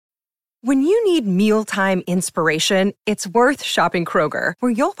When you need mealtime inspiration, it's worth shopping Kroger,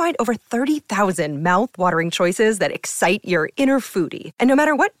 where you'll find over 30,000 mouth-watering choices that excite your inner foodie. And no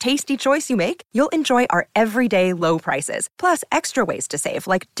matter what tasty choice you make, you'll enjoy our everyday low prices, plus extra ways to save,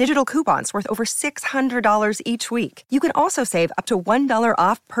 like digital coupons worth over $600 each week. You can also save up to $1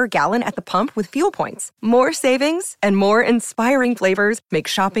 off per gallon at the pump with fuel points. More savings and more inspiring flavors make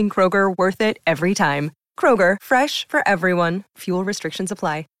shopping Kroger worth it every time. Kroger, fresh for everyone. Fuel restrictions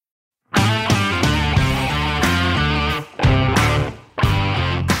apply.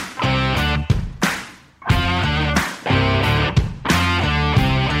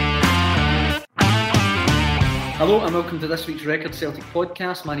 Hello and welcome to this week's Record Celtic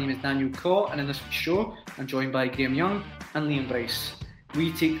podcast. My name is Daniel Cott, and in this week's show I'm joined by Graham Young and Liam Bryce.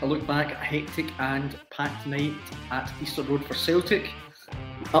 We take a look back at a hectic and packed night at Easter Road for Celtic,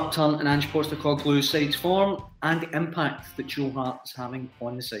 the upturn in Ange Postecoglou's side's form, and the impact that Joe Hart is having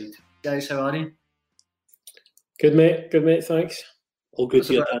on the side. Guys, how are you? Good mate, thanks. All good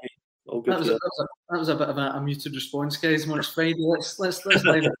here, Danny. All good here. That was a bit of a muted response, guys. When it's Friday, let's live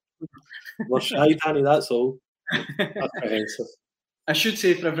it. We're shy, Danny, that's all. I should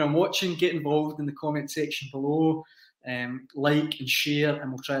say for everyone watching, get involved in the comment section below, like and share,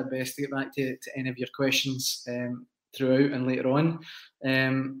 and we'll try our best to get back to any of your questions throughout and later on.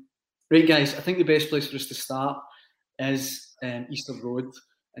 Right, guys, I think the best place for us to start is Easter Road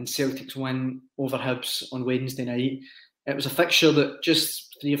and Celtic's win over Hibs on Wednesday night. It was a fixture that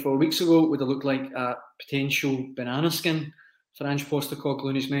just 3 or 4 weeks ago would have looked like a potential banana skin for Ange Postecoglou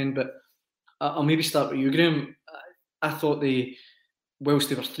and his men, but I'll maybe start with you, Graham. I thought whilst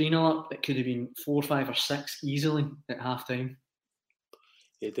they were 3-0 up, it could have been 4, 5 or 6 easily at half-time.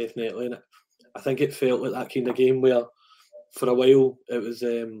 Yeah, definitely. And I think it felt like that kind of game where for a while it was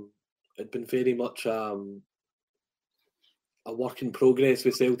it'd been very much a work in progress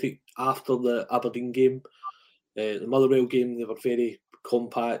with Celtic after the Aberdeen game. The Motherwell game, they were very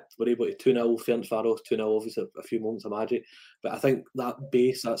compact, were able to 2-0, Ferencváros 2-0, obviously a few moments of magic. But I think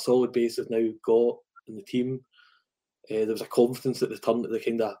that solid base they've now got in the team, there was a confidence at the turn, the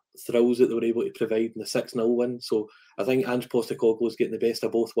kind of thrills that they were able to provide in the 6-0 win. So I think Ange Postecoglou is getting the best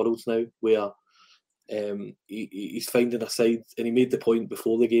of both worlds now, where he's finding a side, and he made the point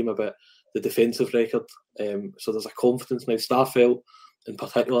before the game about the defensive record. So there's a confidence now. Starfelt in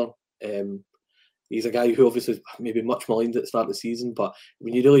particular, he's a guy who obviously maybe much maligned at the start of the season, but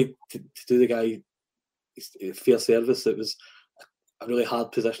when you really to do the guy fair service, it was a really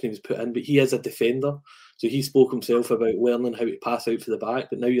hard position he was put in. But he is a defender, so he spoke himself about learning how to pass out for the back.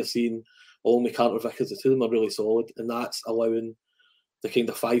 But now you're seeing Olmo, Carter Vickers, the two of them are really solid, and that's allowing the kind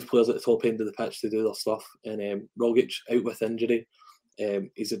of 5 players at the top end of the pitch to do their stuff. And Rogic out with injury.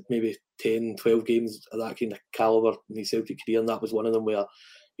 He's had maybe 10, 12 games of that kind of calibre in his Celtic career, and that was one of them where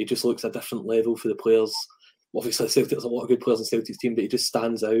he just looks a different level for the players. Obviously, there's a lot of good players in Celtic's team, but he just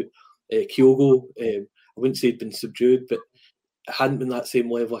stands out. Kyogo, I wouldn't say he'd been subdued, but it hadn't been that same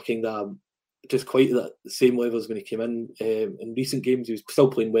level, kind of just quite the same level as when he came in recent games. He was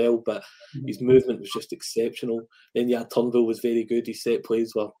still playing well, but his movement was just exceptional. Then Turnbull was very good. His set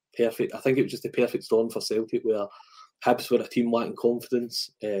plays were perfect. I think it was just the perfect storm for Celtic, where Hibs were a team lacking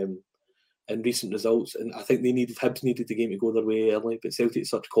confidence in recent results, and I think Hibs needed the game to go their way early, but Celtic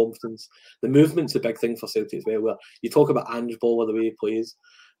such confidence. The movement's a big thing for Celtic as well, where you talk about Ange Ball, the way he plays.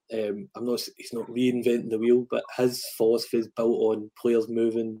 He's not reinventing the wheel, but his philosophy is built on players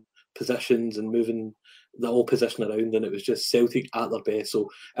moving positions and moving the whole position around, and it was just Celtic at their best. So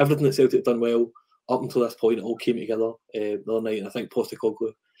everything that Celtic done well up until this point, it all came together the other night, and I think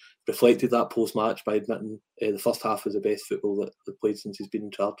Postecoglou reflected that post-match by admitting the first half was the best football that they've played since he's been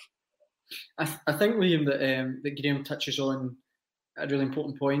in charge. I think, Liam, that Graham touches on a really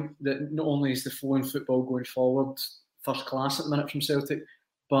important point, that not only is the flow in football going forward first class at the minute from Celtic,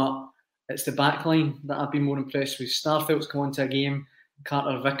 but it's the backline that I've been more impressed with. Starfelt's come onto a game.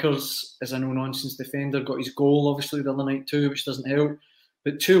 Carter Vickers is a no-nonsense defender, got his goal obviously the other night too, which doesn't help.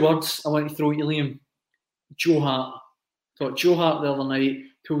 But 2 words I want to throw at you, Liam. Joe Hart. Thought Joe Hart the other night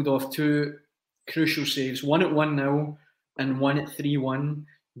pulled off 2 crucial saves, one at 1-0 and one at 3-1,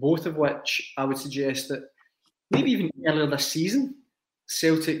 both of which I would suggest that maybe even earlier this season,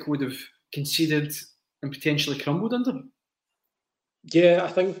 Celtic would have conceded and potentially crumbled under. Yeah, I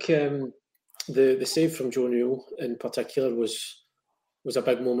think the save from Joe Newell in particular was a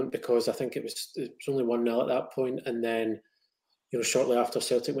big moment, because I think it was only 1-0 at that point, and then shortly after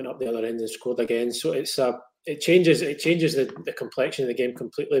Celtic went up the other end and scored again. So it changes the complexion of the game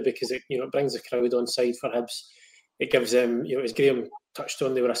completely, because it brings the crowd on side for Hibs. It gives them, as Graham touched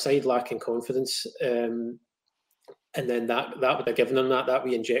on, they were a side lacking confidence. and then that would have given them that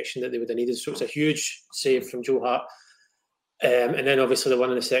wee injection that they would have needed. So it's a huge save from Joe Hart. And then obviously the one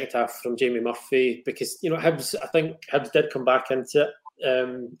in the second half from Jamie Murphy, because Hibs, I think Hibs did come back into it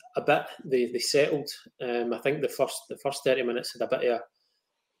a bit. They settled. I think the first 30 minutes had a bit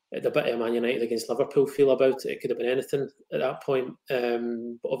of a Man United against Liverpool feel about it. It could have been anything at that point.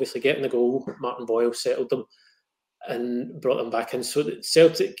 But obviously getting the goal, Martin Boyle settled them and brought them back in. So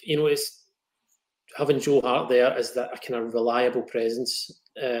Celtic, it's having Joe Hart there as that a kind of reliable presence,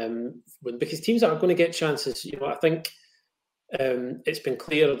 because teams are going to get chances. I think it's been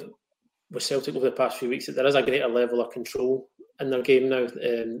clear with Celtic over the past few weeks that there is a greater level of control in their game now.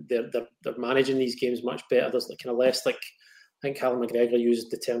 They're managing these games much better. There's kind of less like, I think Callum McGregor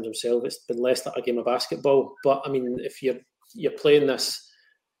used the terms himself, it's been less like a game of basketball. But I mean, if you're playing this,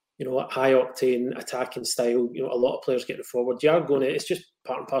 high octane attacking style, a lot of players getting forward, it's just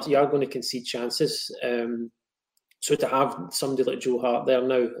part and parcel, you are going to concede chances. So to have somebody like Joe Hart there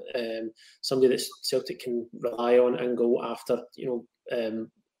now, somebody that Celtic can rely on and go after,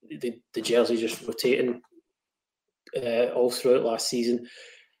 the jersey just rotating all throughout last season,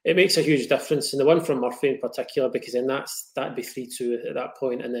 it makes a huge difference. And the one from Murphy in particular, because then that'd be 3-2 at that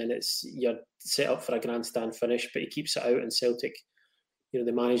point, and then you're set up for a grandstand finish, but he keeps it out, and Celtic, they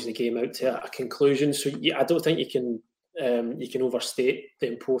manage the game out to a conclusion. So I don't think you can overstate the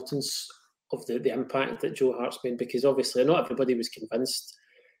importance of the impact that Joe Hart's made, because obviously not everybody was convinced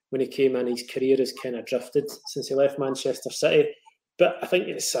when he came in. His career has kind of drifted since he left Manchester City, but I think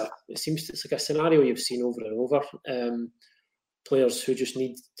it's like a scenario you've seen over and over. Players who just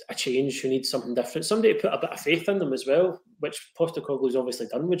need a change, who need something different, somebody to put a bit of faith in them as well, which Postecoglou's obviously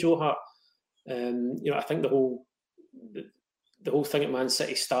done with Joe Hart. I think the whole thing at Man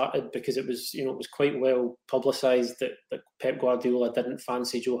City started because it was quite well publicised that Pep Guardiola didn't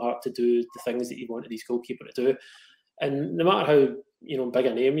fancy Joe Hart to do the things that he wanted his goalkeeper to do, and no matter how big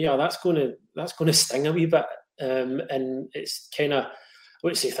a name you are, that's going to sting a wee bit, and it's kind of, I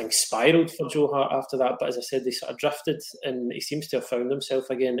wouldn't say things spiralled for Joe Hart after that, but as I said, they sort of drifted, and he seems to have found himself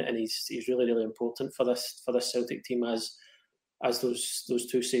again, and he's really, really important for this Celtic team as those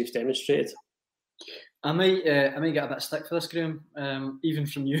two saves demonstrated. I might get a bit of stick for this, Graham, even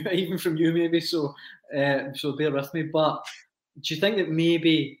from you maybe. So bear with me. But do you think that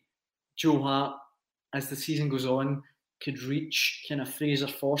maybe Joe Hart, as the season goes on, could reach kind of Fraser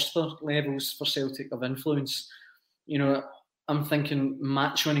Forster levels for Celtic of influence? I'm thinking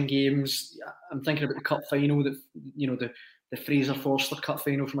match-winning games. I'm thinking about the cup final, the Fraser Forster Cup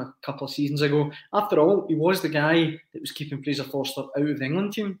final from a couple of seasons ago. After all, he was the guy that was keeping Fraser Forster out of the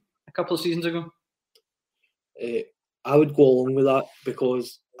England team a couple of seasons ago. I would go along with that,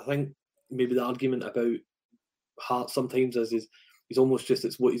 because I think maybe the argument about Hart sometimes is he's almost just,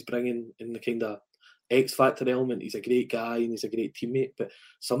 it's what he's bringing in the kind of X factor element. He's a great guy and he's a great teammate, but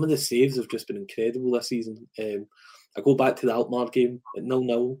some of the saves have just been incredible this season. I go back to the Alkmaar game at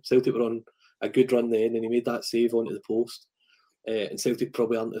 0-0. Celtic were on a good run then, and he made that save onto the post. And Celtic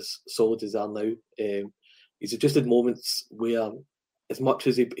probably aren't as solid as they are now. He's just had moments where, as much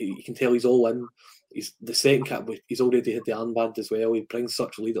as he can tell he's all in, he's the second cap. He's already had the armband as well. He brings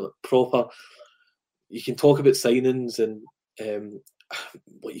such a leader, proper. You can talk about signings and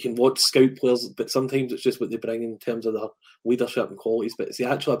you can watch scout players, but sometimes it's just what they bring in terms of their leadership and qualities. But it's the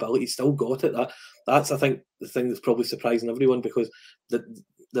actual ability. He's still got it. That's I think the thing that's probably surprising everyone, because the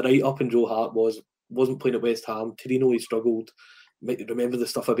write up in Joe Hart wasn't playing at West Ham. Torino, he struggled. Remember the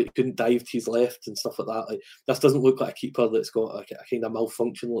stuff about he couldn't dive to his left and stuff like that. Like, this doesn't look like a keeper that's got a kind of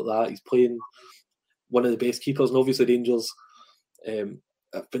malfunction like that. He's playing one of the best keepers, and obviously Rangers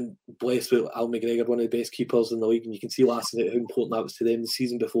have been blessed with Al McGregor, one of the best keepers in the league, and you can see last night how important that was to them the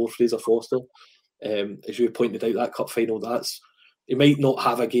season before. Fraser Forster, as you pointed out, that cup final, he might not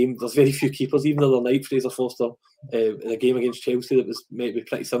have a game. There's very few keepers, even the other night, Fraser Forster, in a game against Chelsea that was maybe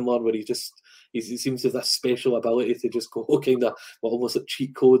pretty similar, where he seems to have this special ability to just go kind of almost like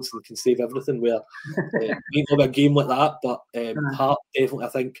cheat codes and can save everything, where might not be a game like that, but Hart definitely, I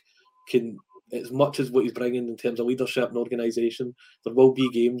think, can, as much as what he's bringing in terms of leadership and organisation, there will be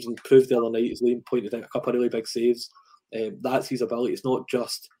games, and proved the other night, as Liam pointed out, a couple of really big saves. That's his ability. It's not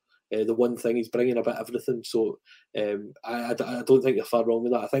just the one thing. He's bringing a bit of everything. So I don't think you're far wrong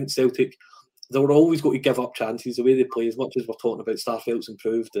with that. I think Celtic, they were always going to give up chances the way they play, as much as we're talking about Starfelt's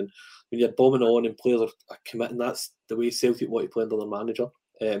improved, and when you're bombing on and players are committing, that's the way Celtic want to play under their manager.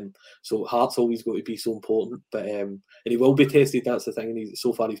 So Hart's always going to be so important, but and he will be tested. That's the thing. And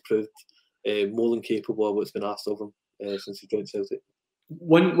so far he's proved more than capable of what's been asked of him since he joined Celtic.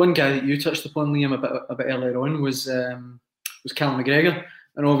 One guy that you touched upon, Liam, a bit earlier on was Callum McGregor.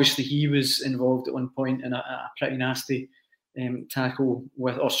 and obviously he was involved at one point in a pretty nasty tackle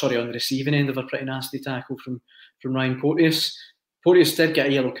on the receiving end of a pretty nasty tackle from Ryan Porteous. Porteous did get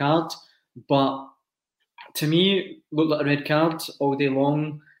a yellow card, but to me, looked like a red card all day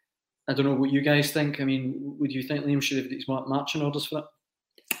long. I don't know what you guys think. I mean, would you think Liam should have these marching orders for it?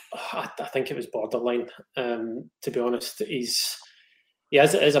 I think it was borderline. To be honest, he is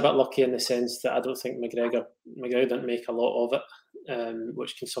a bit lucky in the sense that I don't think McGregor didn't make a lot of it,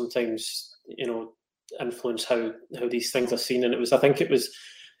 which can sometimes, influence how these things are seen. And I think the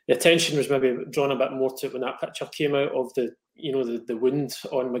attention was maybe drawn a bit more to it when that picture came out of the wound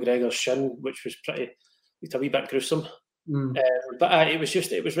on McGregor's shin, which was a wee bit gruesome. But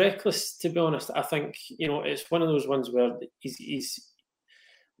it was reckless, to be honest. I think it's one of those ones where there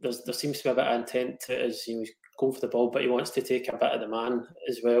seems to be a bit of intent to it, as he's going for the ball, but he wants to take a bit of the man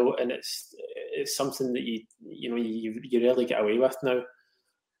as well, and it's something that you rarely get away with now.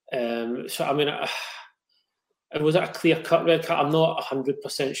 So I mean, was it a clear-cut red card? I'm not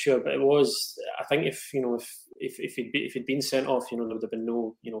 100% sure, but it was. I think if he'd been sent off, there would have been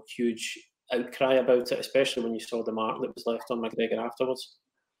no huge outcry about it, especially when you saw the mark that was left on McGregor afterwards.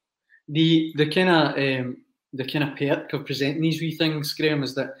 The kind of perk of presenting these wee things, Graham,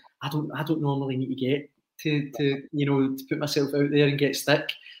 is that I don't normally need to get to put myself out there and get stick.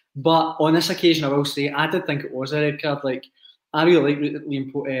 But on this occasion, I will say I did think it was a red card. Like, I really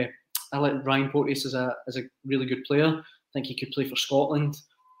like I like Ryan Porteous as a really good player. I think he could play for Scotland.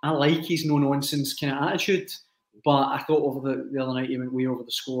 I like his no nonsense kind of attitude. But I thought over the other night he went way over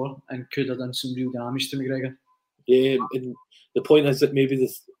the score and could have done some real damage to McGregor. Yeah, and the point is that maybe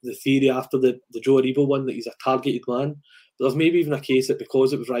the theory after the Joe Aribo one that he's a targeted man. But there's maybe even a case that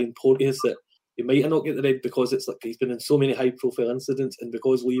because it was Ryan Porteous that he might not get the red because it's like he's been in so many high-profile incidents, and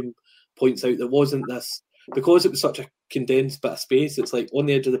because Liam points out there wasn't this, because it was such a condensed bit of space, it's like on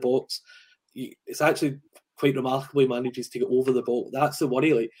the edge of the box, it's actually quite remarkable he manages to get over the ball. That's the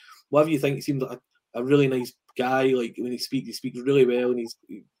worry. Like, whatever you think, he seems like a really nice guy. Like, when he speaks really well, and he's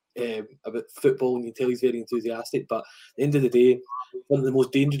about football, and you can tell he's very enthusiastic. But at the end of the day, one of the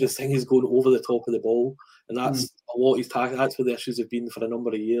most dangerous things is going over the top of the ball, and that's a lot he's tackling. That's where the issues have been for a number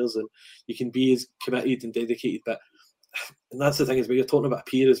of years. And you can be as committed and dedicated, but and that's the thing is when you're talking about a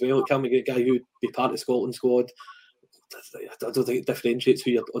peer as well. Can we get a guy who would be part of the Scotland squad? I don't think it differentiates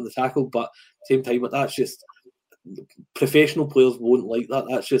who you're on the tackle, but at the same time, that's just professional players won't like that.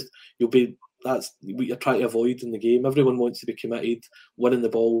 That's just that's what you're trying to avoid in the game. Everyone wants to be committed, winning the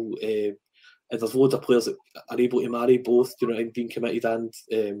ball, and there's loads of players that are able to marry both, and being committed and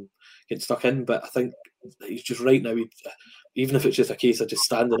getting stuck in. But I think he's just right now. Even if it's just a case of just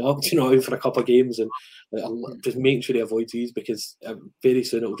standing up, out for a couple of games and just making sure he avoids these, because very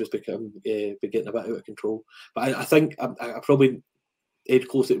soon it will just become be getting a bit out of control. But I think I probably edge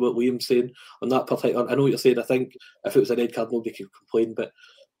close to what Liam's saying on that particular. I know what you're saying. I think if it was a red card, nobody could complain.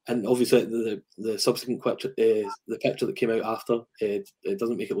 And obviously the subsequent picture, the picture that came out after, it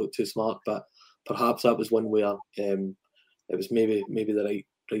doesn't make it look too smart. But perhaps that was one where it was maybe the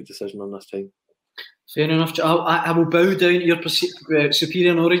right decision on this time. Fair enough. I will bow down to your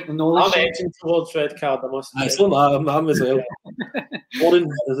superior knowledge. I'm edging towards red card, I must say. I'm as well.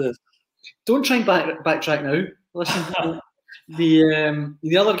 Don't try and backtrack now. Listen,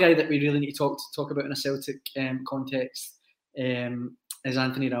 the other guy that we really need to talk about in a Celtic context is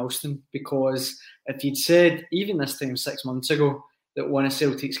Anthony Ralston, because if you'd said, even this time 6 months ago, that one of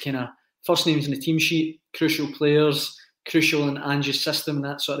Celtic's kind of first names in the team sheet, crucial players, crucial in Ange's system, and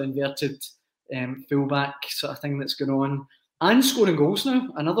that sort of inverted fullback sort of thing that's going on, and scoring goals now,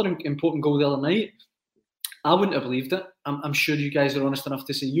 another important goal the other night, I wouldn't have believed it. I'm sure you guys are honest enough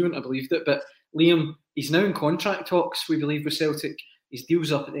to say you wouldn't have believed it, but Liam, he's now in contract talks, we believe, with Celtic. His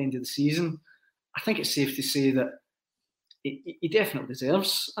deal's up at the end of the season. I think it's safe to say that he definitely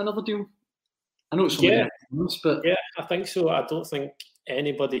deserves another deal. I know it's only months, but yeah, I think so. I don't think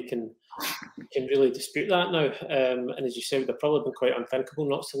anybody can really dispute that now. And as you said, they've probably been quite unthinkable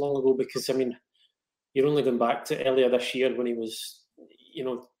not so long ago, because I mean, you're only going back to earlier this year when he was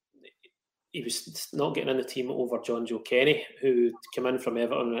not getting in the team over John Joe Kenny, who came in from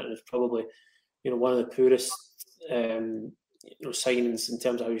Everton and is probably one of the poorest signings in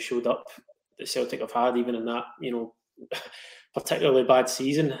terms of how he showed up that Celtic have had, even in that particularly bad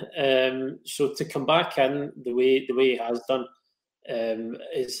season. So to come back in the way he has done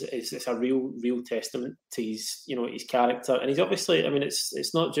is a real testament to his his character, and he's obviously. I mean,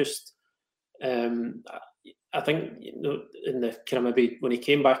 it's not just. I think in the kind of maybe when he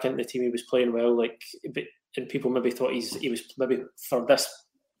came back into the team, he was playing well. And people maybe thought he was maybe for this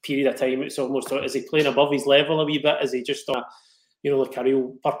period of time, it's almost, is he playing above his level a wee bit? Is he just like a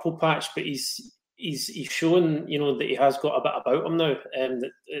real purple patch, but he's shown, that he has got a bit about him now, and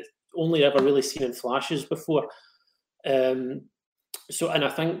that it's only ever really seen in flashes before. And I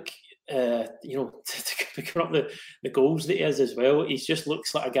think, to pick up the goals that he is as well, he just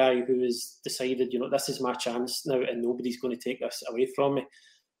looks like a guy who has decided, this is my chance now, and nobody's going to take this away from me.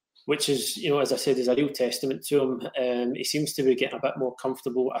 Which is, as I said, is a real testament to him. He seems to be getting a bit more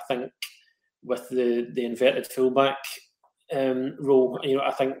comfortable, I think, with the inverted fullback role.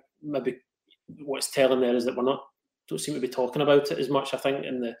 I think maybe what's telling there is that don't seem to be talking about it as much. I think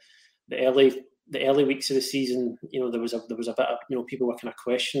in the early weeks of the season, there was a bit of, people were kind of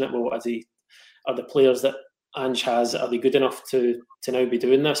questioning it. Well, are the players that Ange has, are they good enough to now be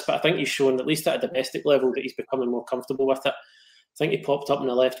doing this? But I think he's shown, at least at a domestic level, that he's becoming more comfortable with it. I think he popped up in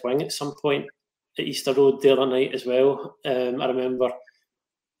the left wing at some point at Easter Road the other night as well. I remember.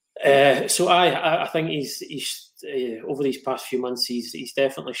 So I think he's over these past few months, he's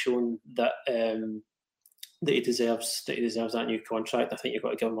definitely shown that that he deserves that new contract. I think you've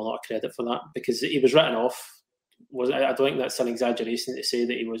got to give him a lot of credit for that, because he was written off. I don't think that's an exaggeration to say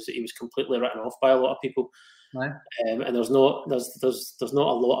that he was completely written off by a lot of people. Right. And there's not a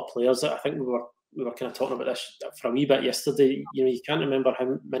lot of players that I think we were kind of talking about this for a wee bit yesterday. You can't remember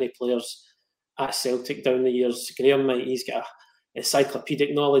how many players at Celtic down the years. Graham, he's got a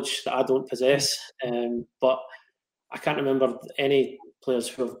encyclopedic knowledge that I don't possess, but I can't remember any players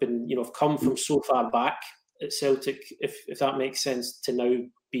who have been, have come from so far back at Celtic, if that makes sense, to now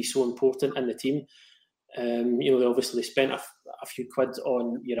be so important in the team. They obviously spent a few quid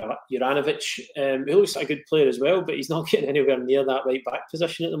on Juranovic, who looks like a good player as well, but he's not getting anywhere near that right back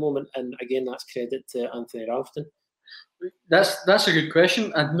position at the moment. And again, that's credit to Anthony Ralston. That's a good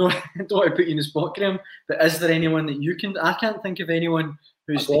question. I don't want to put you in the spot, Graham, but is there anyone that you can? I can't think of anyone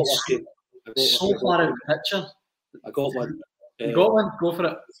who's been so far out of the picture. I got one. You got one? Go for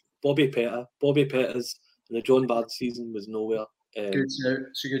it. Bobby Peters. Bobby Peters in the John Bard season was nowhere. Good shout.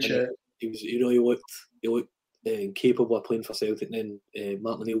 It's a good shout. He looked capable of playing for Celtic, and then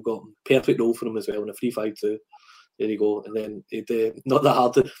Martin O'Neill got him. Perfect role for him as well in a 3-5-2. There you go. And then not that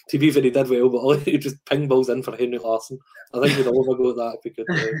hard to be fair, he did well, but he just ping balls in for Henry Larsson. I think we'd all go at that if we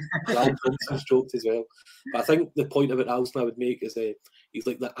could. Ryan Thompson stroked as well. But I think the point about Ralston I would make is he's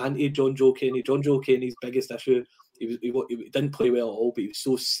like the anti-John Joe Kenny. John Joe Kenny's biggest issue, he didn't play well at all, but he was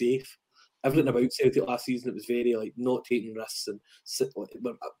so safe. Everything about Celtic last season, it was very not taking risks and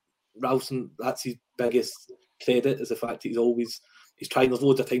Ralston, that's his biggest credit, is the fact that he's trying. There's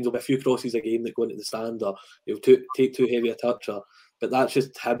loads of times there'll be a few crosses a game that go into the stand, or he'll take too heavy a touch, but that's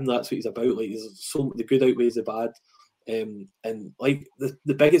just him. That's what he's about. The good outweighs the bad, and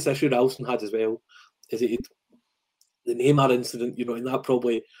the biggest issue Ralston had as well is the Neymar incident. And that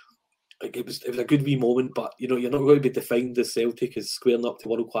probably it was a good wee moment, but you're not going to be defined as Celtic as squaring up to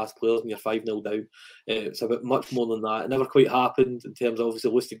world class players and you're 5-0 down. It's about much more than that. It never quite happened in terms of,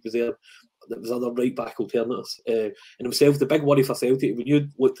 obviously Lustig was there. There was other right back alternatives. And himself, the big worry for Celtic, when you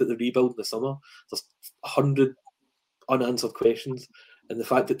looked at the rebuild in the summer, there's 100 unanswered questions. And the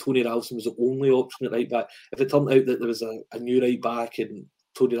fact that Tony Ralston was the only option at right back, if it turned out that there was a new right back and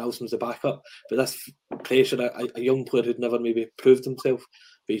Tony Ralston was the backup, but this pressure, a young player who'd never maybe proved himself,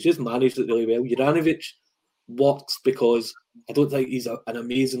 but he's just managed it really well. Juranovic works because I don't think he's an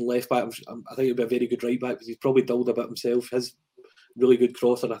amazing left back. I think he'll be a very good right back because he's probably dulled a bit himself. His really good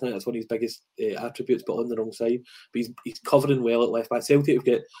crosser, I think that's one of his biggest attributes, but on the wrong side. But he's covering well at left back. Celtic have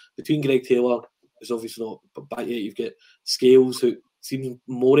got, between Greg Taylor, who's obviously not back yet, you've got Scales, who seems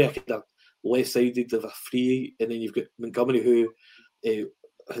more kind of left-sided of a free, and then you've got Montgomery, who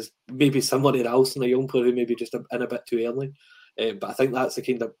has maybe similar to Ralston, a young player who maybe just in a bit too early. But I think that's the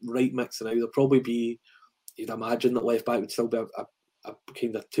kind of right mix now. There'll probably be, you'd imagine that left back would still be a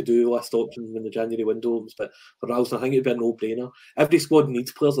kind of to-do list option when the January window opens. But for Ralston, I think it'd be a no-brainer. Every squad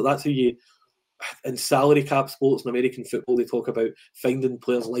needs players. That's how you, in salary cap sports in American football, they talk about finding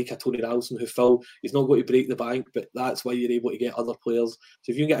players like a Tony Ralston who he's not going to break the bank, but that's why you're able to get other players.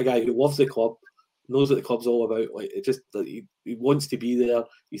 So if you can get a guy who loves the club, knows what the club's all about, he wants to be there,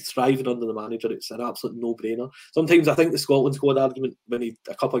 he's thriving under the manager, it's an absolute no-brainer. Sometimes I think the Scotland squad argument, when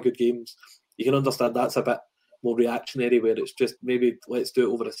a couple of good games, you can understand that's a bit more reactionary, where it's just maybe let's do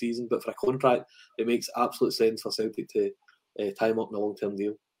it over a season, but for a contract it makes absolute sense for Celtic to tie him up in a long-term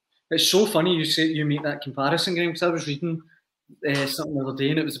deal. It's so funny you make that comparison, Graham, because I was reading something the other day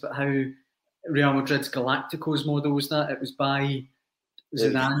and it was about how Real Madrid's Galacticos model was that it was by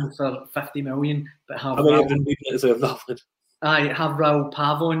Zidane for 50 million, but have Raul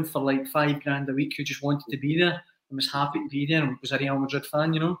Pavon for like $5,000 a week, who just wanted to be there and was happy to be there and was a Real Madrid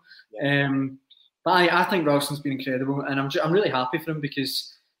fan, But I think Ralston's been incredible, and I'm really happy for him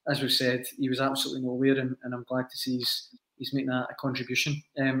because, as we've said, he was absolutely nowhere, and I'm glad to see he's making a contribution.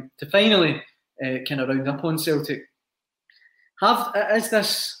 To finally kind of round up on Celtic, is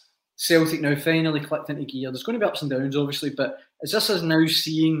this Celtic now finally clicked into gear? There's going to be ups and downs, obviously, but is this us now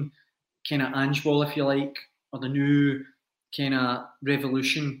seeing kind of Ange Ball, if you like, or the new kind of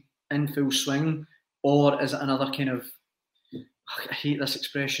revolution in full swing, or is it another kind of, I hate this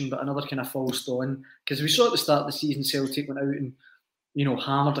expression, but another kind of false dawn? Because we saw at the start of the season, Celtic went out and,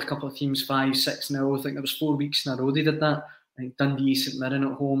 hammered a couple of teams 5-6-0. I think there was 4 weeks in a row they did that. I think Dundee, St Mirren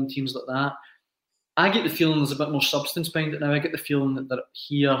at home, teams like that. I get the feeling there's a bit more substance behind it now. I get the feeling that they're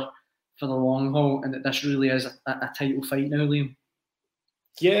here for the long haul and that this really is a title fight now, Liam.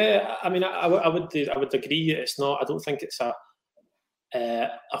 Yeah, I mean, I would agree. It's not. I don't think it's a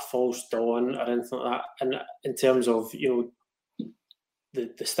false dawn or anything like that. And in terms of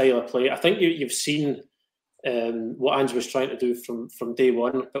the style of play, I think you've seen what Ange was trying to do from day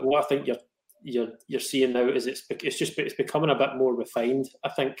one. But what I think you're seeing now is it's becoming a bit more refined. I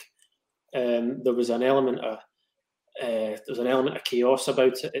think there was an element of chaos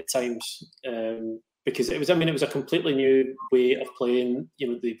about it at times. Because it was a completely new way of playing.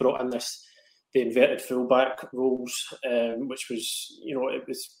 They brought in the inverted fullback roles, which was,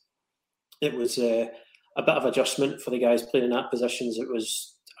 it was a bit of adjustment for the guys playing in that positions. It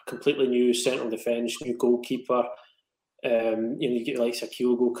was a completely new central defence, new goalkeeper. You get like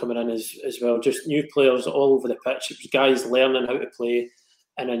Kyogo coming in as well. Just new players all over the pitch. It was guys learning how to play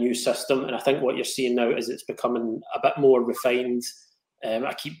in a new system, and I think what you're seeing now is it's becoming a bit more refined.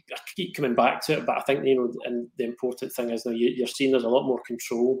 I keep coming back to it, but I think and the important thing is now you're seeing there's a lot more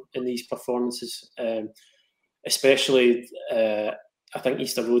control in these performances. Especially, I think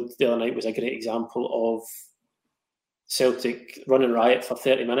Easter Road the other night was a great example of Celtic running riot for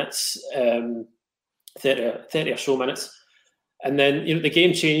 30 minutes, 30 or so minutes, and then the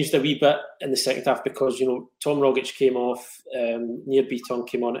game changed a wee bit in the second half because Tom Rogic came off, Nir Bitton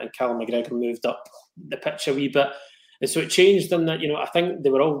came on, and Callum McGregor moved up the pitch a wee bit. And so it changed in that, I think they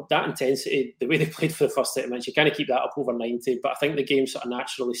were all that intensity, the way they played for the first 30 minutes, you kind of keep that up over 90, but I think the game sort of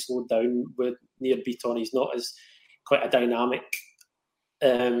naturally slowed down with Nir Bitton. He's not as quite a dynamic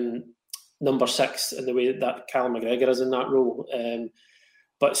number 6 in the way that Callum McGregor is in that role.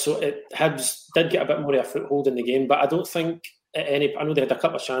 But so Hibs did get a bit more of a foothold in the game, but I don't think I know they had a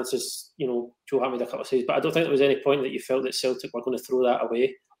couple of chances, Joe Hart made a couple of saves, but I don't think there was any point that you felt that Celtic were going to throw that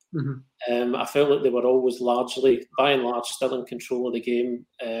away. Mm-hmm. I felt like they were always by and large, still in control of the game,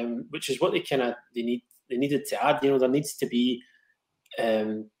 which is what they needed to add. There needs to be,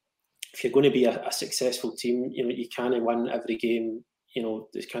 if you're going to be a successful team, you can't win every game.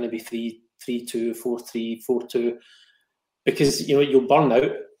 There's kind of be 3-2, 4-3, 4-2, because you'll burn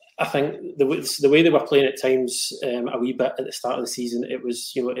out. I think the way they were playing at times, a wee bit at the start of the season, it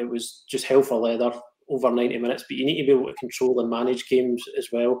was just hell for leather over 90 minutes, but you need to be able to control and manage games as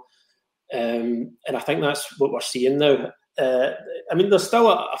well. And I think that's what we're seeing now. There's still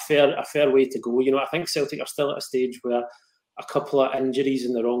a fair way to go. I think Celtic are still at a stage where a couple of injuries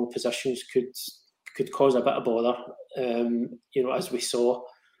in the wrong positions could cause a bit of bother. As we saw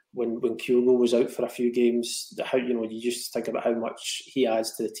when Kyogo was out for a few games, how you just think about how much he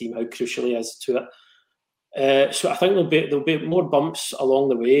adds to the team, how crucial he is to it. So I think there'll be more bumps along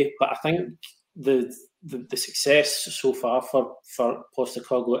the way, but I think the success so far for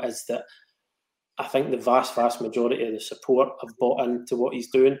Postecoglou is that I think the vast majority of the support have bought into what he's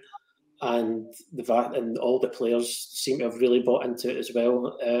doing, and all the players seem to have really bought into it as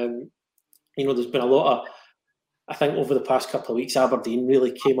well. There's been a lot of, I think over the past couple of weeks, Aberdeen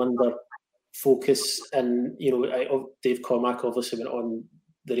really came under focus, and Dave Cormack obviously went on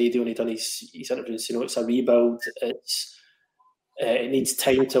the radio and he done his interview and said, it's a rebuild, it needs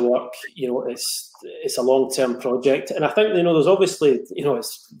time to work, it's a long-term project. And I think, there's obviously,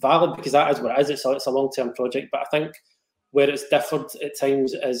 it's valid because that is what it is, it's a long-term project, but I think where it's differed at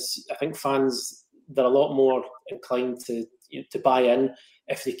times is I think fans, they're a lot more inclined to buy in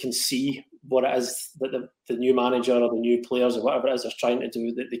if they can see what it is that the new manager or the new players or whatever it is they're trying to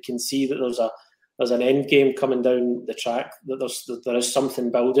do, that they can see that there's an end game coming down the track, that there is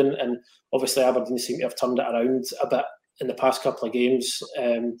something building. And obviously Aberdeen seem to have turned it around a bit in the past couple of games.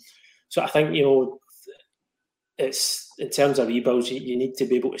 So I think, it's in terms of rebuilds, you need to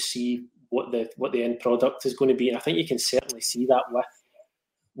be able to see what the end product is going to be. And I think you can certainly see that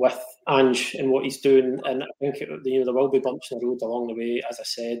with Ange and what he's doing. And I think there will be bumps in the road along the way, as I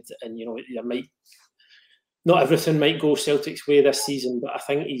said. And not everything might go Celtic's way this season, but I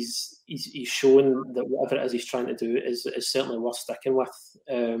think he's shown that whatever it is he's trying to do is certainly worth sticking with.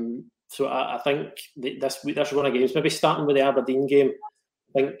 So I think this run of games, maybe starting with the Aberdeen game,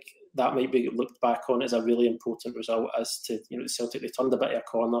 I think that might be looked back on as a really important result as to, Celtic, they turned a bit of a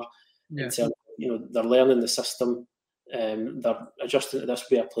corner. Yeah. In terms of, they're learning the system, they're adjusting to this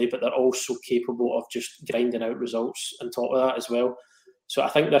way of play, but they're also capable of just grinding out results on top of that as well. So I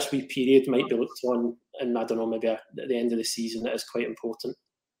think this wee period might be looked on, and I don't know, maybe at the end of the season it is quite important.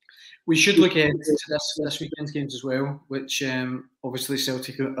 We should look ahead to this weekend's games as well, which obviously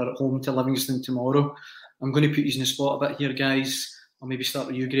Celtic are at home to Livingston tomorrow. I'm going to put you in the spot a bit here, guys. I'll maybe start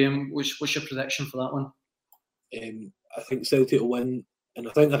with you, Graham. What's your prediction for that one? I think Celtic will win, and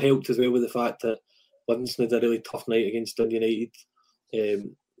I think they're helped as well with the fact that Livingston had a really tough night against Dundee United,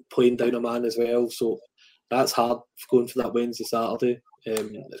 playing down a man as well. So that's hard going for that Wednesday, Saturday.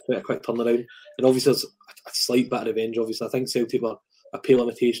 It's quite a quick turnaround, and obviously there's a slight bit of revenge. Obviously, I think Celtic were a pale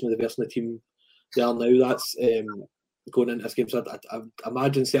imitation of the version of the team they are now. That's going into this game. So I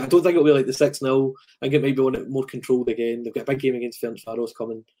imagine, I don't think it'll be like the 6-0. I think it might be one more controlled again. They've got a big game against Ferencváros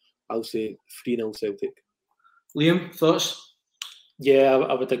coming. I'll say 3-0 Celtic. Liam, thoughts? Yeah,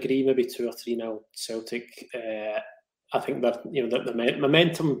 I would agree. Maybe 2 or 3-0 Celtic. I think that the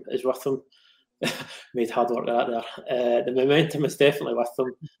momentum is with them. Made hard work of that there. The momentum is definitely with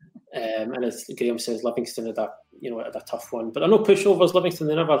them. And as Graham says, Livingston had a tough one, but they're no pushovers. Livingston,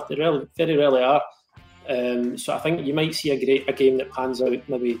 they very rarely are. So I think you might see a game that pans out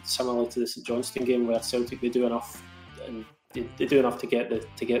maybe similar to the St Johnstone game, where Celtic they do enough and they do enough to get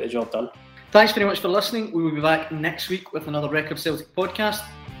the job done. Thanks very much for listening. We will be back next week with another Record Celtic podcast.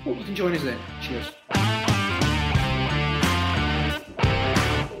 Hope you can join us then. Cheers.